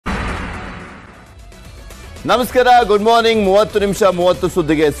ನಮಸ್ಕಾರ, good morning. 30 ನಿಮಿಷ 30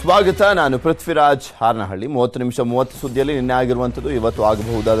 ಸುದ್ದಿಗೆ ಸ್ವಾಗತ. ನಾನು ಪೃಥ್ವಿರಾಜ್ ಹಾರನಹಳ್ಳಿ. 30 ನಿಮಿಷ 30 ಸುದ್ದಿಯಲ್ಲಿ ನಿನ್ನೆ ಆಗಿರುವಂಥದ್ದು, ಇವತ್ತು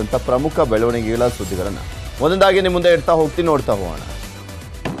ಆಗಬಹುದಾದಂಥ ಪ್ರಮುಖ ಬೆಳವಣಿಗೆಗಳ ಸುದ್ದಿಗಳನ್ನು ಒಂದೊಂದಾಗಿ ನಿಮ್ಮ ಮುಂದೆ ಇಡ್ತಾ ಹೋಗ್ತೀನಿ, ನೋಡ್ತಾ ಹೋಗೋಣ.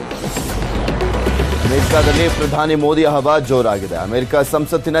 ಅಮೆರಿಕಾದಲ್ಲಿ ಪ್ರಧಾನಿ ಮೋದಿ ಹವಾ ಜೋರಾಗಿದೆ. ಅಮೆರಿಕ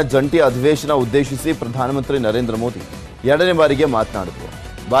ಸಂಸತ್ತಿನ ಜಂಟಿ ಅಧಿವೇಶನ ಉದ್ದೇಶಿಸಿ ಪ್ರಧಾನಮಂತ್ರಿ ನರೇಂದ್ರ ಮೋದಿ ಎರಡನೇ ಬಾರಿಗೆ ಮಾತನಾಡಿದರು.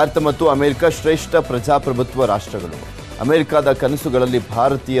 ಭಾರತ ಮತ್ತು ಅಮೆರಿಕ ಶ್ರೇಷ್ಠ ಪ್ರಜಾಪ್ರಭುತ್ವ ರಾಷ್ಟ್ರಗಳು. ಅಮೆರಿಕದ ಕನಸುಗಳಲ್ಲಿ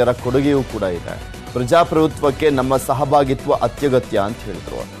ಭಾರತೀಯರ ಕೊಡುಗೆಯೂ ಕೂಡ ಇದೆ. ಪ್ರಜಾಪ್ರಭುತ್ವಕ್ಕೆ ನಮ್ಮ ಸಹಭಾಗಿತ್ವ ಅತ್ಯಗತ್ಯ ಅಂತ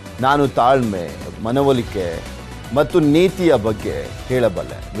ಹೇಳಿದರು. ನಾನು ತಾಳ್ಮೆ, ಮನವೊಲಿಕೆ ಮತ್ತು ನೀತಿಯ ಬಗ್ಗೆ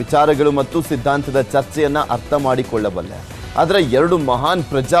ಹೇಳಬಲ್ಲೆ. ವಿಚಾರಗಳು ಮತ್ತು ಸಿದ್ಧಾಂತದ ಚರ್ಚೆಯನ್ನು ಅರ್ಥ ಮಾಡಿಕೊಳ್ಳಬಲ್ಲೆ. ಆದರೆ ಎರಡು ಮಹಾನ್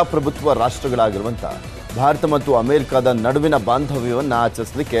ಪ್ರಜಾಪ್ರಭುತ್ವ ರಾಷ್ಟ್ರಗಳಾಗಿರುವಂಥ ಭಾರತ ಮತ್ತು ಅಮೆರಿಕದ ನಡುವಿನ ಬಾಂಧವ್ಯವನ್ನು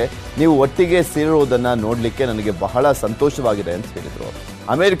ಆಚರಿಸಲಿಕ್ಕೆ ನೀವು ಒಟ್ಟಿಗೆ ಸೇರುವುದನ್ನು ನೋಡಲಿಕ್ಕೆ ನನಗೆ ಬಹಳ ಸಂತೋಷವಾಗಿದೆ ಅಂತ ಹೇಳಿದರು.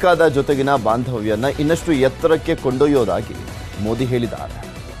 ಅಮೆರಿಕದ ಜೊತೆಗಿನ ಬಾಂಧವ್ಯವನ್ನು ಇನ್ನಷ್ಟು ಎತ್ತರಕ್ಕೆ ಕೊಂಡೊಯ್ಯೋದಾಗಿ ಮೋದಿ ಹೇಳಿದ್ದಾರೆ.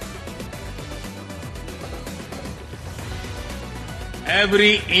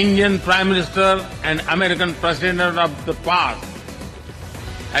 Every Indian Prime Minister and American President of the past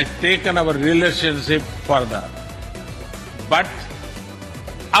has taken our relationship further. But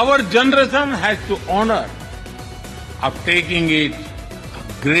our generation has to honor of taking it to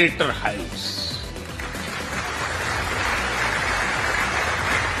greater heights.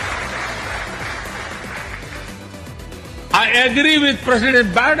 I agree with President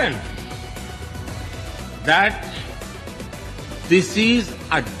Biden that this is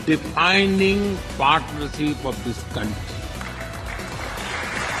a defining partnership of this country,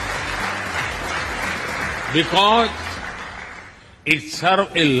 because it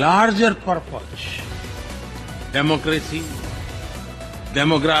serves a larger purpose. Democracy,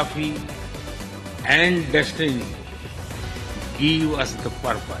 demography, and destiny give us the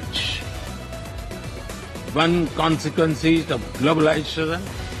purpose. One consequence of globalization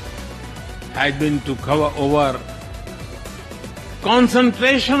has been to cover over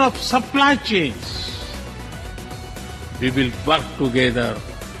concentration of supply chains. We will work together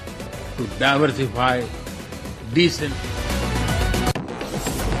to diversify decent.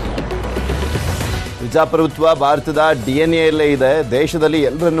 ಪ್ರಜಾಪ್ರಭುತ್ವ ಭಾರತದ ಡಿಎನ್ಎಯಲ್ಲೇ ಇದೆ. ದೇಶದಲ್ಲಿ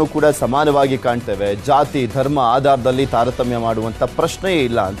ಎಲ್ಲರನ್ನೂ ಕೂಡ ಸಮಾನವಾಗಿ ಕಾಣ್ತೇವೆ. ಜಾತಿ ಧರ್ಮ ಆಧಾರದಲ್ಲಿ ತಾರತಮ್ಯ ಮಾಡುವಂಥ ಪ್ರಶ್ನೆಯೇ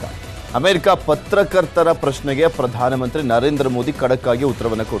ಇಲ್ಲ ಅಂತ ಅಮೆರಿಕ ಪತ್ರಕರ್ತರ ಪ್ರಶ್ನೆಗೆ ಪ್ರಧಾನಮಂತ್ರಿ ನರೇಂದ್ರ ಮೋದಿ ಖಡಕ್ ಆಗಿ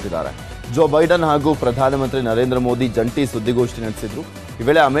ಉತ್ತರವನ್ನು ಕೊಟ್ಟಿದ್ದಾರೆ. ಜೋ ಬೈಡನ್ ಹಾಗೂ ಪ್ರಧಾನಮಂತ್ರಿ ನರೇಂದ್ರ ಮೋದಿ ಜಂಟಿ ಸುದ್ದಿಗೋಷ್ಠಿ ನಡೆಸಿದ್ರು. ಈ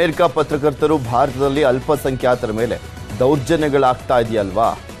ವೇಳೆ ಅಮೆರಿಕ ಪತ್ರಕರ್ತರು ಭಾರತದಲ್ಲಿ ಅಲ್ಪಸಂಖ್ಯಾತರ ಮೇಲೆ ದೌರ್ಜನ್ಯಗಳಾಗ್ತಾ ಇದೆಯಲ್ವಾ,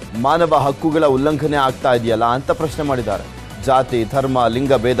 ಮಾನವ ಹಕ್ಕುಗಳ ಉಲ್ಲಂಘನೆ ಆಗ್ತಾ ಇದೆಯಲ್ಲ ಅಂತ ಪ್ರಶ್ನೆ ಮಾಡಿದ್ದಾರೆ. ಜಾತಿ ಧರ್ಮ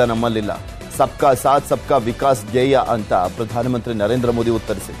ಲಿಂಗ ಭೇದ ನಮ್ಮಲ್ಲಿಲ್ಲ, ಸಬ್ಕಾ ಸಾಥ್ ಸಬ್ಕಾ ವಿಕಾಸ್ ಧ್ಯೇಯ ಅಂತ ಪ್ರಧಾನಮಂತ್ರಿ ನರೇಂದ್ರ ಮೋದಿ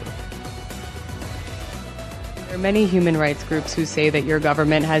ಉತ್ತರಿಸಿದರು. There are many human rights groups who say that your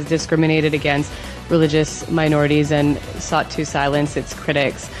government has discriminated against religious minorities and sought to silence its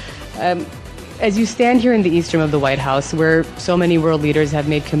critics. As you stand here in the east room of the White House, where so many world leaders have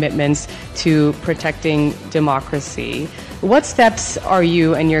made commitments to protecting democracy, what steps are you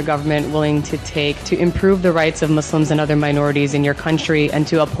and your government willing to take to improve the rights of Muslims and other minorities in your country and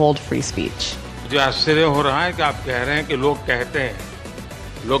to uphold free speech? मुझे आश्चर्य हो रहा है कि आप कह रहे हैं कि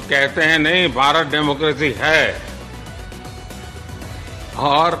लोग कहते हैं नहीं, भारत डेमोक्रेसी है।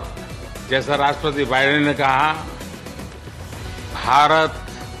 और जैसा राष्ट्रपति बाइडेन ने कहा, भारत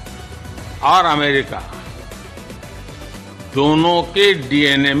और अमेरिका दोनों के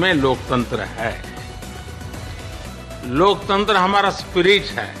डीएनए में लोकतंत्र है। लोकतंत्र हमारा स्पिरिट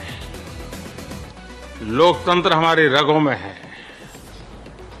है, लोकतंत्र हमारी रगों में है,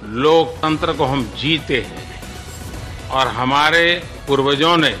 लोकतंत्र को हम जीते हैं और हमारे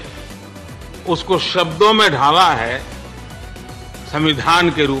पूर्वजों ने उसको शब्दों में ढाला है संविधान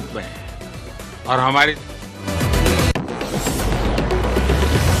के रूप में। और हमारी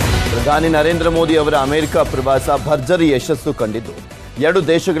ಪ್ರಧಾನಿ ನರೇಂದ್ರ ಮೋದಿ ಅವರ ಅಮೆರಿಕ ಪ್ರವಾಸ ಭರ್ಜರಿ ಯಶಸ್ಸು ಕಂಡಿದ್ದು, ಎರಡು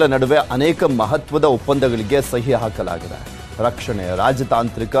ದೇಶಗಳ ನಡುವೆ ಅನೇಕ ಮಹತ್ವದ ಒಪ್ಪಂದಗಳಿಗೆ ಸಹಿ ಹಾಕಲಾಗಿದೆ. ರಕ್ಷಣೆ,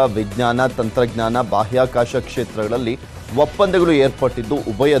 ರಾಜತಾಂತ್ರಿಕ, ವಿಜ್ಞಾನ, ತಂತ್ರಜ್ಞಾನ, ಬಾಹ್ಯಾಕಾಶ ಕ್ಷೇತ್ರಗಳಲ್ಲಿ ಒಪ್ಪಂದಗಳು ಏರ್ಪಟ್ಟಿದ್ದು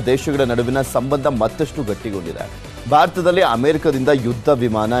ಉಭಯ ದೇಶಗಳ ನಡುವಿನ ಸಂಬಂಧ ಮತ್ತಷ್ಟು ಗಟ್ಟಿಗೊಂಡಿದೆ. ಭಾರತದಲ್ಲಿ ಅಮೆರಿಕದಿಂದ ಯುದ್ಧ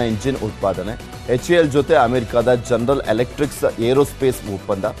ವಿಮಾನ ಎಂಜಿನ್ ಉತ್ಪಾದನೆ, HAL ಜೊತೆ ಅಮೆರಿಕದ ಜನರಲ್ ಎಲೆಕ್ಟ್ರಿಕ್ಸ್ ಏರೋಸ್ಪೇಸ್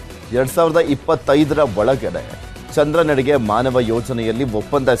ಒಪ್ಪಂದ, 2025ರ ಒಳಗಡೆ ಚಂದ್ರನೆಡೆಗೆ ಮಾನವ ಯೋಜನೆಯಲ್ಲಿ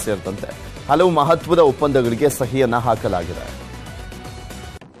ಒಪ್ಪಂದ ಸೇರಿದಂತೆ ಹಲವು ಮಹತ್ವದ ಒಪ್ಪಂದಗಳಿಗೆ ಸಹಿಯನ್ನ ಹಾಕಲಾಗಿದೆ.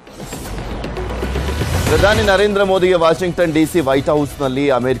 ಪ್ರಧಾನಿ ನರೇಂದ್ರ ಮೋದಿಗೆ ವಾಷಿಂಗ್ಟನ್ DC ವೈಟ್ ಹೌಸ್ನಲ್ಲಿ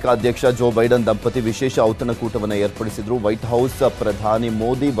ಅಮೆರಿಕ ಅಧ್ಯಕ್ಷ ಜೋ ಬೈಡನ್ ದಂಪತಿ ವಿಶೇಷ ಔತಣಕೂಟವನ್ನು ಏರ್ಪಡಿಸಿದ್ರು. ವೈಟ್ ಹೌಸ್ ಪ್ರಧಾನಿ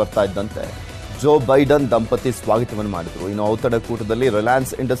ಮೋದಿ ಬರ್ತಾ ಇದ್ದಂತೆ ಜೋ ಬೈಡನ್ ದಂಪತಿ ಸ್ವಾಗತವನ್ನು ಮಾಡಿದರು. ಇನ್ನು ಔತಣಕೂಟದಲ್ಲಿ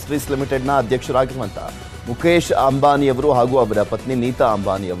ರಿಲಯನ್ಸ್ ಇಂಡಸ್ಟ್ರೀಸ್ ಲಿಮಿಟೆಡ್ನ ಅಧ್ಯಕ್ಷರಾಗಿರುವಂತಹ ಮುಖೇಶ್ ಅಂಬಾನಿಯವರು ಹಾಗೂ ಅವರ ಪತ್ನಿ ನೀತಾ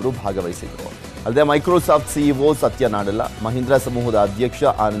ಅಂಬಾನಿಯವರು ಭಾಗವಹಿಸಿದರು. ಅಲ್ಲದೆ ಮೈಕ್ರೋಸಾಫ್ಟ್ ಸಿಇಒ ಸತ್ಯ ನಾಡೆಲ್ಲಾ, ಮಹೀಂದ್ರಾ ಸಮೂಹದ ಅಧ್ಯಕ್ಷ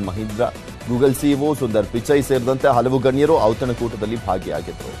ಆನಂದ್ ಮಹೀಂದ್ರಾ, ಗೂಗಲ್ ಸಿಇಒ ಸುಂದರ್ ಪಿಚೈ ಸೇರಿದಂತೆ ಹಲವು ಗಣ್ಯರು ಔತಣಕೂಟದಲ್ಲಿ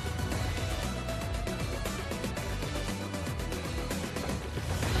ಭಾಗಿಯಾಗಿದ್ದರು.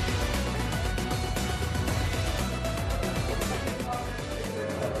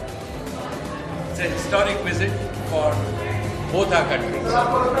 It's a historic visit for both our countries.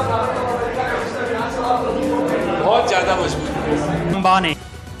 बहुत ज़्यादा मजबूत है.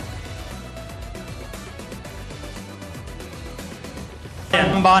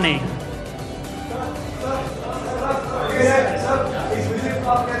 अंबानी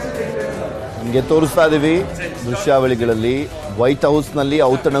ನಿಮಗೆ ತೋರಿಸ್ತಾ ಇದ್ದೀವಿ ದೃಶ್ಯಾವಳಿಗಳಲ್ಲಿ ವೈಟ್ ಹೌಸ್ನಲ್ಲಿ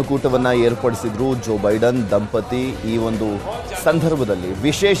ಔತಣಕೂಟವನ್ನ ಏರ್ಪಡಿಸಿದ್ರು ಜೋ ಬೈಡನ್ ದಂಪತಿ. ಈ ಒಂದು ಸಂದರ್ಭದಲ್ಲಿ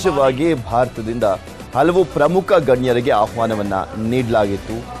ವಿಶೇಷವಾಗಿ ಭಾರತದಿಂದ ಹಲವು ಪ್ರಮುಖ ಗಣ್ಯರಿಗೆ ಆಹ್ವಾನವನ್ನ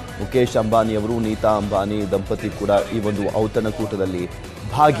ನೀಡಲಾಗಿತ್ತು. ಮುಖೇಶ್ ಅಂಬಾನಿ ಅವರು, ನೀತಾ ಅಂಬಾನಿ ದಂಪತಿ ಕೂಡ ಈ ಒಂದು ಔತಣಕೂಟದಲ್ಲಿ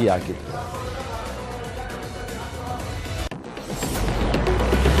ಭಾಗಿಯಾಗಿದ್ದರು.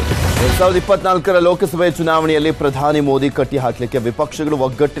 2024ರ ಲೋಕಸಭೆ ಚುನಾವಣೆಯಲ್ಲಿ ಪ್ರಧಾನಿ ಮೋದಿ ಕಟ್ಟಿ ಹಾಕಲಿಕ್ಕೆ ವಿಪಕ್ಷಗಳು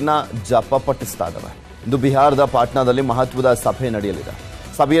ಒಗ್ಗಟ್ಟಿನ ಜಪ ಪಟ್ಟಿಸ್ತಾ ಇದ್ದಾವೆ. ಇಂದು ಬಿಹಾರದ ಪಾಟ್ನಾದಲ್ಲಿ ಮಹತ್ವದ ಸಭೆ ನಡೆಯಲಿದೆ.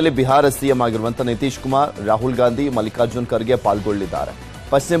 ಸಭೆಯಲ್ಲಿ ಬಿಹಾರ ಸಿಎಂ ಆಗಿರುವಂತಹ ನಿತೀಶ್ ಕುಮಾರ್, ರಾಹುಲ್ ಗಾಂಧಿ, ಮಲ್ಲಿಕಾರ್ಜುನ್ ಖರ್ಗೆ ಪಾಲ್ಗೊಳ್ಳಲಿದ್ದಾರೆ.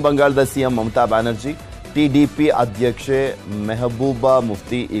 ಪಶ್ಚಿಮ ಬಂಗಾಳದ ಸಿಎಂ ಮಮತಾ ಬ್ಯಾನರ್ಜಿ, ಟಿಡಿಪಿ ಅಧ್ಯಕ್ಷೆ ಮೆಹಬೂಬಾ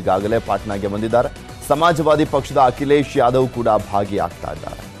ಮುಫ್ತಿ ಈಗಾಗಲೇ ಪಾಟ್ನಾಗೆ ಬಂದಿದ್ದಾರೆ. ಸಮಾಜವಾದಿ ಪಕ್ಷದ ಅಖಿಲೇಶ್ ಯಾದವ್ ಕೂಡ ಭಾಗಿಯಾಗ್ತಾ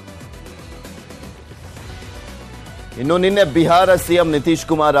ಇದ್ದಾರೆ. ಇನ್ನು ನಿನ್ನೆ ಬಿಹಾರ ಸಿಎಂ ನಿತೀಶ್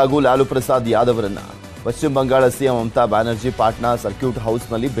ಕುಮಾರ್ ಹಾಗೂ ಲಾಲು ಪ್ರಸಾದ್ ಯಾದವ್ರನ್ನ ಪಶ್ಚಿಮ ಬಂಗಾಳ ಸಿಎಂ ಮಮತಾ ಬ್ಯಾನರ್ಜಿ ಪಾಟ್ನಾ ಸರ್ಕ್ಯೂಟ್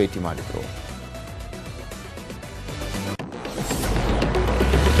ಹೌಸ್ನಲ್ಲಿ ಭೇಟಿ ಮಾಡಿದರು.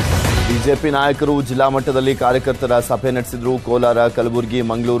 ಬಿಜೆಪಿ ನಾಯಕರು ಜಿಲ್ಲಾ ಮಟ್ಟದಲ್ಲಿ ಕಾರ್ಯಕರ್ತರ ಸಭೆ ನಡೆಸಿದ್ರು. ಕೋಲಾರ, ಕಲಬುರಗಿ,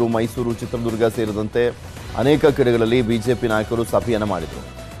 ಮಂಗಳೂರು, ಮೈಸೂರು, ಚಿತ್ರದುರ್ಗ ಸೇರಿದಂತೆ ಅನೇಕ ಕಡೆಗಳಲ್ಲಿ ಬಿಜೆಪಿ ನಾಯಕರು ಸಭೆಯನ್ನು ಮಾಡಿದರು.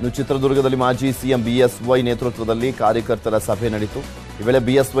 ಇನ್ನು ಚಿತ್ರದುರ್ಗದಲ್ಲಿ ಮಾಜಿ ಸಿಎಂ ಬಿಎಸ್ವೈ ನೇತೃತ್ವದಲ್ಲಿ ಕಾರ್ಯಕರ್ತರ ಸಭೆ ನಡೆಯಿತು. ಈ ವೇಳೆ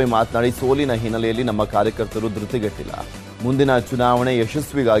ಬಿಎಸ್ವೈ ಮಾತನಾಡಿ, ಸೋಲಿನ ಹಿನ್ನೆಲೆಯಲ್ಲಿ ನಮ್ಮ ಕಾರ್ಯಕರ್ತರು ಧೃತಿಗೆಟ್ಟಿಲ್ಲ. ಮುಂದಿನ ಚುನಾವಣೆ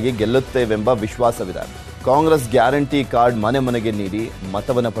ಯಶಸ್ವಿಗಾಗಿ ಗೆಲ್ಲುತ್ತೇವೆಂಬ ವಿಶ್ವಾಸವಿದೆ. ಕಾಂಗ್ರೆಸ್ ಗ್ಯಾರಂಟಿ ಕಾರ್ಡ್ ಮನೆ ಮನೆಗೆ ನೀಡಿ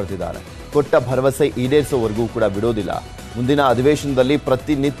ಮತವನ್ನು ಪಡೆದಿದ್ದಾರೆ. ಕೊಟ್ಟ ಭರವಸೆ ಈಡೇರಿಸುವವರೆಗೂ ಕೂಡ ಬಿಡೋದಿಲ್ಲ. ಮುಂದಿನ ಅಧಿವೇಶನದಲ್ಲಿ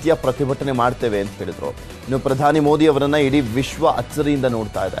ಪ್ರತಿನಿತ್ಯ ಪ್ರತಿಭಟನೆ ಮಾಡ್ತೇವೆ ಅಂತ ಹೇಳಿದರು. ಇನ್ನು ಪ್ರಧಾನಿ ಮೋದಿ ಅವರನ್ನ ಇಡೀ ವಿಶ್ವ ಅಚ್ಚರಿಯಿಂದ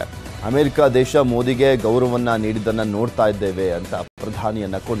ನೋಡ್ತಾ ಇದೆ. ಅಮೆರಿಕ ದೇಶ ಮೋದಿಗೆ ಗೌರವವನ್ನ ನೀಡಿದ್ದನ್ನ ನೋಡ್ತಾ ಇದ್ದೇವೆ ಅಂತ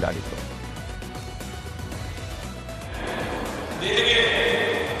ಪ್ರಧಾನಿಯನ್ನ ಕೊಂಡಾಡಿದರು.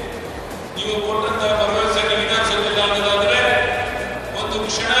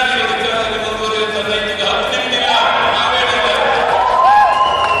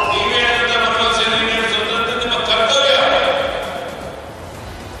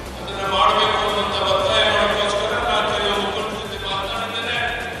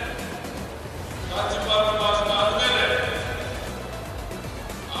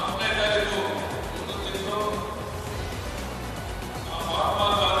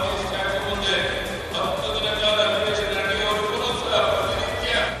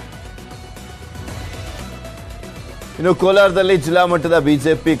 ಇನ್ನು ಕೋಲಾರದಲ್ಲಿ ಜಿಲ್ಲಾ ಮಟ್ಟದ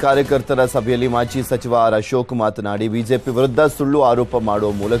ಬಿಜೆಪಿ ಕಾರ್ಯಕರ್ತರ ಸಭೆಯಲ್ಲಿ ಮಾಜಿ ಸಚಿವ ಆರ್ ಅಶೋಕ್ ಮಾತನಾಡಿ, ಬಿಜೆಪಿ ವಿರುದ್ಧ ಸುಳ್ಳು ಆರೋಪ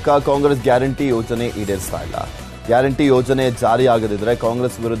ಮಾಡುವ ಮೂಲಕ ಕಾಂಗ್ರೆಸ್ ಗ್ಯಾರಂಟಿ ಯೋಜನೆ ಈಡೇರಿಸ್ತಾ ಇಲ್ಲ. ಗ್ಯಾರಂಟಿ ಯೋಜನೆ ಜಾರಿಯಾಗದಿದ್ರೆ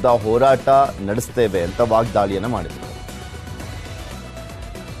ಕಾಂಗ್ರೆಸ್ ವಿರುದ್ಧ ಹೋರಾಟ ನಡೆಸ್ತೇವೆ ಅಂತ ವಾಗ್ದಾಳಿಯನ್ನ ಮಾಡಿದರು.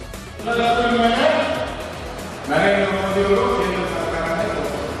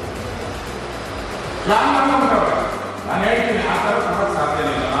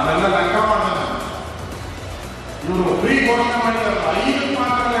 ಇವರು ಫ್ರೀ ಘೋಷಣೆ ಮಾಡಿದಾರಲ್ಲ, 5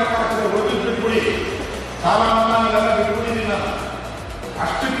 ಮಾತ್ರ ಲೆಕ್ಕ ಹಾಕಿದ್ರೆ ಓದಿದ್ದು ಬಿಟ್ಬಿಡಿ, ಸಾಲ ಮನ್ನಾ ಇದೆಲ್ಲ ಬಿಟ್ಬಿಟ್ಟಿದ್ದೀನಿ ನಾನು.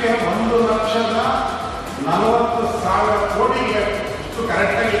 ಅಷ್ಟಕ್ಕೆ 1,40,40,000 ಕೋಟಿಗೆ ಇಷ್ಟು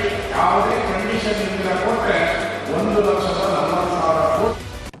ಕರೆಕ್ಟಾಗಿ ಯಾವುದೇ ಕಂಡೀಷನ್ ಇದ್ದಿಲ್ಲ ಕೊಟ್ಟರೆ 1,40,40,000 ಕೋಟಿ.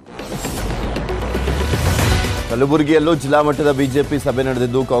 ಕಲಬುರಗಿಯಲ್ಲೂ ಜಿಲ್ಲಾ ಮಟ್ಟದ ಬಿಜೆಪಿ ಸಭೆ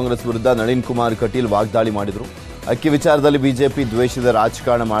ನಡೆದಿದ್ದು, ಕಾಂಗ್ರೆಸ್ ವಿರುದ್ಧ ನಳಿನ್ ಕುಮಾರ್ ಕಟೀಲ್ ವಾಗ್ದಾಳಿ ಮಾಡಿದರು. ಅಕ್ಕಿ ವಿಚಾರದಲ್ಲಿ ಬಿಜೆಪಿ ದ್ವೇಷದ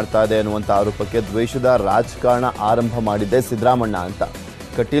ರಾಜಕಾರಣ ಮಾಡ್ತಾ ಇದೆ ಅನ್ನುವಂಥ ಆರೋಪಕ್ಕೆ ದ್ವೇಷದ ರಾಜಕಾರಣ ಆರಂಭ ಮಾಡಿದ್ದೆ ಸಿದ್ದರಾಮಣ್ಣ ಅಂತ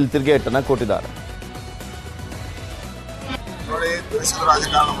ಕಟೀಲ್ ತಿರುಗೇಟನ್ನ ಕೊಟ್ಟಿದ್ದಾರೆ. ನೋಡಿ, ದ್ವೇಷದ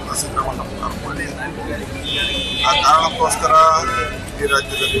ರಾಜಕಾರಣ ಸಿದ್ದರಾಮಣ್ಣ ಆ ಕಾರಣಕ್ಕೋಸ್ಕರ ಈ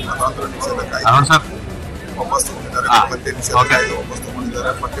ರಾಜ್ಯದಲ್ಲಿ ಮತಾಂತರ ನಿಷೇಧ ಕಾಯ್ದೆ ವಾಪಸ್ ತಗೊಂಡಿದ್ದಾರೆ, ಪಠ್ಯ ನಿಷೇಧ ಕಾಯ್ದೆ ವಾಪಸ್ ತಗೊಂಡಿದ್ದಾರೆ,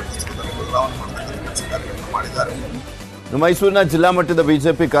 ಪಠ್ಯ ಪುಸ್ತಕದಲ್ಲಿ ಬದಲಾವಣೆ ಮಾಡತಕ್ಕಂಥ ಕಾರ್ಯಕ್ರಮ ಮಾಡಿದ್ದಾರೆ. ಮೈಸೂರಿನ ಜಿಲ್ಲಾ ಮಟ್ಟದ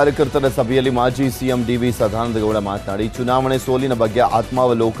ಬಿಜೆಪಿ ಕಾರ್ಯಕರ್ತರ ಸಭೆಯಲ್ಲಿ ಮಾಜಿ ಸಿಎಂ ಡಿವಿ ಸದಾನಂದಗೌಡ ಮಾತನಾಡಿ, ಚುನಾವಣೆ ಸೋಲಿನ ಬಗ್ಗೆ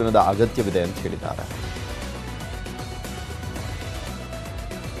ಆತ್ಮಾವಲೋಕನದ ಅಗತ್ಯವಿದೆ ಅಂತ ಹೇಳಿದ್ದಾರೆ.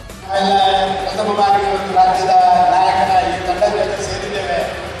 ಪ್ರಥಮ ಬಾರಿಗೆ ಒಂದು ರಾಜ್ಯದ ನಾಯಕನಾಗಿ ತಂಡದಲ್ಲಿ ಸೇರಿದ್ದೇವೆ.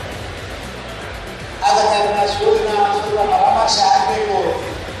 ಆದ ಕಾರಣ ಸೋಲಿನ ಪರಾಮರ್ಶೆ ಆಗಬೇಕು.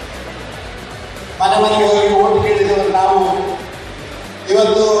 ಮನೆ ಮನೆಗೆ ಹೋಗಿ ಓಟ್ ಕೇಳಿದವರು ನಾವು,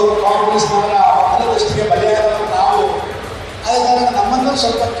 ಇವತ್ತು ಕಾಂಗ್ರೆಸ್ನವರ ಮತದೃಷ್ಟಿಗೆ ಬಲಿಯಾದವರು ನಾವು. ಆದ ಕಾರಣ ನಮ್ಮನ್ನು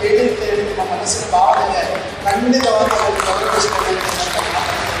ಸ್ವಲ್ಪ ಕೇಳಿರ್ತೇವೆ, ನಿಮ್ಮ ಮನಸ್ಸಿನ ಭಾವನೆ ಖಂಡಿತವಾಗಿ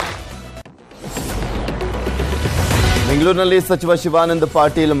ಬೆಂಗಳೂರಿನಲ್ಲಿ ಸಚಿವ ಶಿವಾನಂದ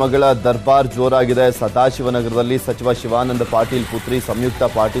ಪಾಟೀಲ್ ಮಗಳ ದರ್ಬಾರ್ ಜೋರಾಗಿದೆ. ಸದಾಶಿವನಗರದಲ್ಲಿ ಸಚಿವ ಶಿವಾನಂದ ಪಾಟೀಲ್ ಪುತ್ರಿ ಸಂಯುಕ್ತ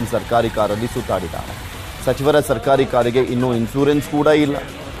ಪಾಟೀಲ್ ಸರ್ಕಾರಿ ಕಾರಲ್ಲಿ ಸುತ್ತಾಡಿದ್ದಾರೆ. ಸಚಿವರ ಸರ್ಕಾರಿ ಕಾರಿಗೆ ಇನ್ನೂ ಇನ್ಶೂರೆನ್ಸ್ ಕೂಡ ಇಲ್ಲ.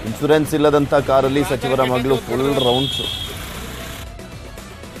 ಇನ್ಶೂರೆನ್ಸ್ ಇಲ್ಲದಂಥ ಕಾರಲ್ಲಿ ಸಚಿವರ ಮಗಳು ಫುಲ್ ರೌಂಡ್ಸ್.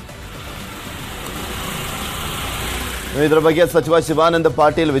 ಇದರ ಬಗ್ಗೆ ಸಚಿವ ಶಿವಾನಂದ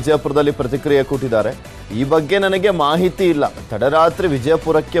ಪಾಟೀಲ್ ವಿಜಯಪುರದಲ್ಲಿ ಪ್ರತಿಕ್ರಿಯೆ ಕೊಟ್ಟಿದ್ದಾರೆ. ಈ ಬಗ್ಗೆ ನನಗೆ ಮಾಹಿತಿ ಇಲ್ಲ. ತಡರಾತ್ರಿ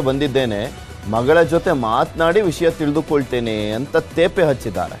ವಿಜಯಪುರಕ್ಕೆ ಬಂದಿದ್ದೇನೆ. ಮಗಳ ಜೊತೆ ಮಾತನಾಡಿ ವಿಷಯ ತಿಳಿದುಕೊಳ್ತೇನೆ ಅಂತ ತೇಪೆ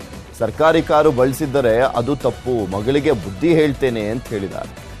ಹಚ್ಚಿದ್ದಾರೆ. ಸರ್ಕಾರಿ ಕಾರು ಬಳಸಿದ್ದರೆ ಅದು ತಪ್ಪು. ಮಗಳಿಗೆ ಬುದ್ಧಿ ಹೇಳ್ತೇನೆ ಅಂತ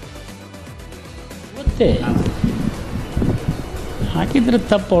ಹೇಳಿದ್ದಾರೆ. ಮತ್ತೆ ಹಾಕಿದ್ರೆ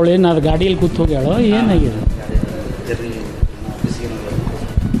ತಪ್ಪು. ಅವಳೇನು ಅದು ಗಾಡಿಯಲ್ಲಿ ಕೂತ್ ಹೋಗ್ಯಾಳೋ ಏನಾಗಿದೆ?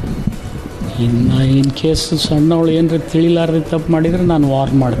 ಇನ್ನು ಇನ್ ಕೇಸ್ ಸಣ್ಣವಳು ಏನರ ತಿಳಿಲಾರ್ದೆ ತಪ್ಪು ಮಾಡಿದರೆ ನಾನು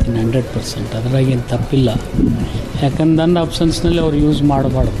ವಾರ್ ಮಾಡ್ತೀನಿ 100%. ಅದ್ರಾಗೇನು ತಪ್ಪಿಲ್ಲ. ಯಾಕಂದ್ರೆ ನನ್ನ ಆಪ್ಷನ್ಸ್ನಲ್ಲಿ ಅವ್ರು ಯೂಸ್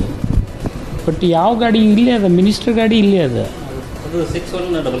ಮಾಡಬಾರ್ದು. ಬಟ್ ಯಾವ ಗಾಡಿ ಇಲ್ಲೇ ಅದ? ಮಿನಿಸ್ಟರ್ ಗಾಡಿ ಇಲ್ಲೇ ಅದ.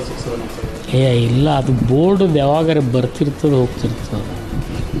 ಇಲ್ಲ, ಅದು ಬೋರ್ಡ್ ಯಾವಾಗಾರ ಬರ್ತಿರ್ತದೆ ಹೋಗ್ತಿರ್ತದೆ.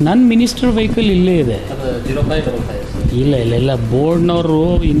 ನನ್ನ ಮಿನಿಸ್ಟರ್ ವೆಹಿಕಲ್ ಇಲ್ಲೇ ಇದೆ. ಇಲ್ಲ ಬೋರ್ಡ್ನವರು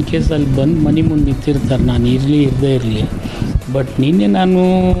ಇನ್ ಕೇಸ್ ಅಲ್ಲಿ ಬಂದು ಮನೆ ಮುಂದೆ ನಿಂತಿರ್ತಾರೆ. ನಾನು ಇರದೇ ಇರಲಿ. ಬಟ್ ನಿನ್ನೆ ನಾನು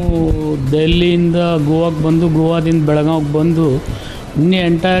ಡೆಲ್ಲಿಯಿಂದ ಗೋವಾಗೆ ಬಂದು, ಗೋವಾದಿಂದ ಬೆಳಗಾವಿಗೆ ಬಂದು, ನಿನ್ನೆ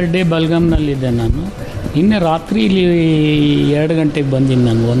ಎಂಟೈರ್ ಡೇ ಬೆಳಗಾಂನಲ್ಲಿದ್ದೆ ನಾನು. ನಿನ್ನೆ ರಾತ್ರಿ ಇಲ್ಲಿ 2 ಗಂಟೆಗೆ ಬಂದೀನಿ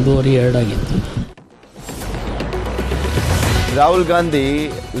ನಾನು. 1:30-2 ಆಗಿತ್ತು. ರಾಹುಲ್ ಗಾಂಧಿ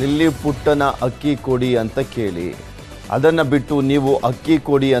ಲಿಲ್ಲಿ ಪುಟ್ಟನ ಅಕ್ಕಿ ಕೊಡಿ ಅಂತ ಕೇಳಿ ಅದನ್ನು ಬಿಟ್ಟು ನೀವು ಅಕ್ಕಿ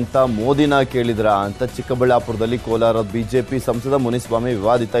ಕೊಡಿ ಅಂತ ಮೋದಿನ ಕೇಳಿದ್ರ ಅಂತ ಚಿಕ್ಕಬಳ್ಳಾಪುರದಲ್ಲಿ ಕೋಲಾರ ಬಿಜೆಪಿ ಸಂಸದ ಮುನಿಸ್ವಾಮಿ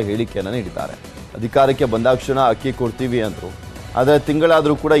ವಿವಾದಿತ ಹೇಳಿಕೆಯನ್ನು ನೀಡಿದ್ದಾರೆ. ಅಧಿಕಾರಕ್ಕೆ ಬಂದಾಕ್ಷಣ ಅಕ್ಕಿ ಕೊಡ್ತೀವಿ ಅಂದರು. ಆದರೆ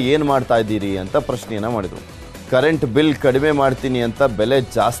ತಿಂಗಳಾದರೂ ಕೂಡ ಏನು ಮಾಡ್ತಾ ಇದ್ದೀರಿ ಅಂತ ಪ್ರಶ್ನೆಯನ್ನು ಮಾಡಿದರು. ಕರೆಂಟ್ ಬಿಲ್ ಕಡಿಮೆ ಮಾಡ್ತೀನಿ ಅಂತ ಬೆಲೆ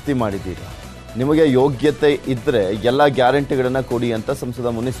ಜಾಸ್ತಿ ಮಾಡಿದ್ದೀರಾ. ನಿಮಗೆ ಯೋಗ್ಯತೆ ಇದ್ದರೆ ಎಲ್ಲ ಗ್ಯಾರಂಟಿಗಳನ್ನು ಕೊಡಿ ಅಂತ ಸಂಸದ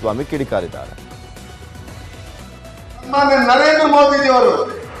ಮುನಿಸ್ವಾಮಿ ಕಿಡಿಕಾರಿದ್ದಾರೆ. ನರೇಂದ್ರ ಮೋದಿಜಿಯವರು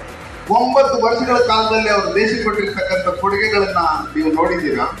 9 ವರ್ಷಗಳ ಕಾಲದಲ್ಲಿ ಅವರು ದೇಶಕ್ಕೆ ಕೊಟ್ಟಿರ್ತಕ್ಕಂಥ ಕೊಡುಗೆಗಳನ್ನ ನೀವು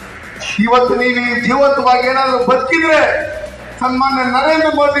ನೋಡಿದ್ದೀರಾ? ಇವತ್ತು ನೀವು ಜೀವಂತವಾಗಿ ಏನಾದರೂ ಬದುಕಿದ್ರೆ ಸನ್ಮಾನ್ಯ ನರೇಂದ್ರ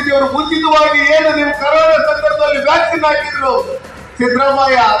ಮೋದಿಜಿಯವರು ಉಚಿತವಾಗಿ ಏನು ನೀವು ಕರೋನಾ ಸಂದರ್ಭದಲ್ಲಿ ವ್ಯಾಕ್ಸಿನ್ ಹಾಕಿದ್ರು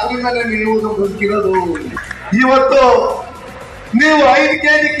ಸಿದ್ದರಾಮಯ್ಯ, ಅದರಿಂದಲೇ ನೀವು ಬದುಕಿರೋದು. ಇವತ್ತು ನೀವು 5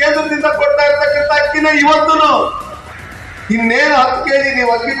 kg ಕೇಂದ್ರದಿಂದ ಕೊಡ್ತಾ ಇರ್ತಕ್ಕಂಥ ಅಕ್ಕಿನ ಇವತ್ತು ಇನ್ನೇನು 10 kg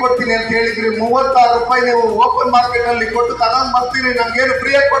ನೀವು ಅಕ್ಕಿ ಕೊಡ್ತೀನಿ ಅಂತ ಹೇಳಿದ್ರಿ. 36 ರೂಪಾಯಿ ನೀವು ಓಪನ್ ಮಾರ್ಕೆಟ್ ಅಲ್ಲಿ ಕೊಟ್ಟು ತಗೊಂಡ್ ಬರ್ತೀರಿ, ನಮ್ಗೇನು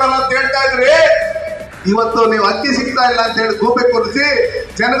ಫ್ರೀಯಾಗಿ ಕೊಡಲ್ಲ ಅಂತ ಹೇಳ್ತಾ ಇದ್ರಿ. ಇವತ್ತು ನೀವು ಅಕ್ಕಿ ಸಿಗ್ತಾ ಇಲ್ಲ ಅಂತ ಹೇಳಿ ಗೂಬೆ ಕೊಡಿಸಿ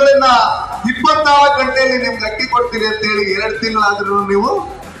ಜನಗಳನ್ನ 24 ಗಂಟೆಯಲ್ಲಿ ನಿಮ್ಗೆ ಅಕ್ಕಿ ಕೊಡ್ತೀರಿ ಅಂತ ಹೇಳಿ 2 ತಿಂಗಳಾದ್ರೂ ನೀವು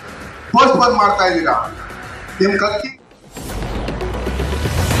ಪೋಸ್ಟ್ಪೋನ್ ಮಾಡ್ತಾ ಇದ್ದೀರಾ ನಿಮ್ಗೆ ಅಕ್ಕಿ.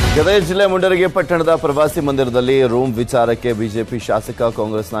 ಗದಗ ಜಿಲ್ಲೆ ಮುಂಡರಗಿ ಪಟ್ಟಣದ ಪ್ರವಾಸಿ ಮಂದಿರದಲ್ಲಿ ರೂಮ್ ವಿಚಾರಕ್ಕೆ ಬಿಜೆಪಿ ಶಾಸಕ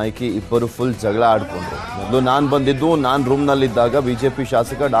ಕಾಂಗ್ರೆಸ್ ನಾಯಕಿ ಇಬ್ಬರು ಫುಲ್ ಜಗಳ ಆಡ್ಕೊಂಡ್ರು. ಮೊದಲು ನಾನು ಬಂದಿದ್ದು, ನಾನು ರೂಮ್ನಲ್ಲಿದ್ದಾಗ ಬಿಜೆಪಿ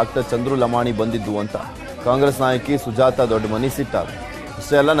ಶಾಸಕ ಡಾಕ್ಟರ್ ಚಂದ್ರು ಲಮಾಣಿ ಬಂದಿದ್ದು ಅಂತ ಕಾಂಗ್ರೆಸ್ ನಾಯಕಿ ಸುಜಾತ ದೊಡ್ಡಮನಿ ಸಿಟ್ಟಾರು.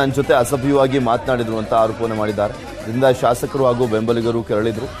 ಅಷ್ಟೇ ಅಲ್ಲ, ನನ್ನ ಜೊತೆ ಅಸಭ್ಯವಾಗಿ ಮಾತನಾಡಿದ್ರು ಅಂತ ಆರೋಪನೆ ಮಾಡಿದ್ದಾರೆ. ಇದರಿಂದ ಶಾಸಕರು ಹಾಗೂ ಬೆಂಬಲಿಗರು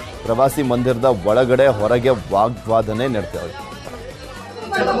ಕೆರಳಿದ್ರು. ಪ್ರವಾಸಿ ಮಂದಿರದ ಒಳಗಡೆ ಹೊರಗೆ ವಾಗ್ವಾದನೆ ನಡೆತಾ ಇತ್ತು.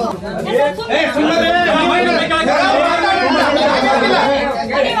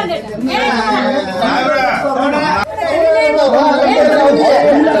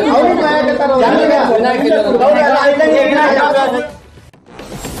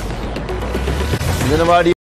 ಅಂಗನವಾಡಿ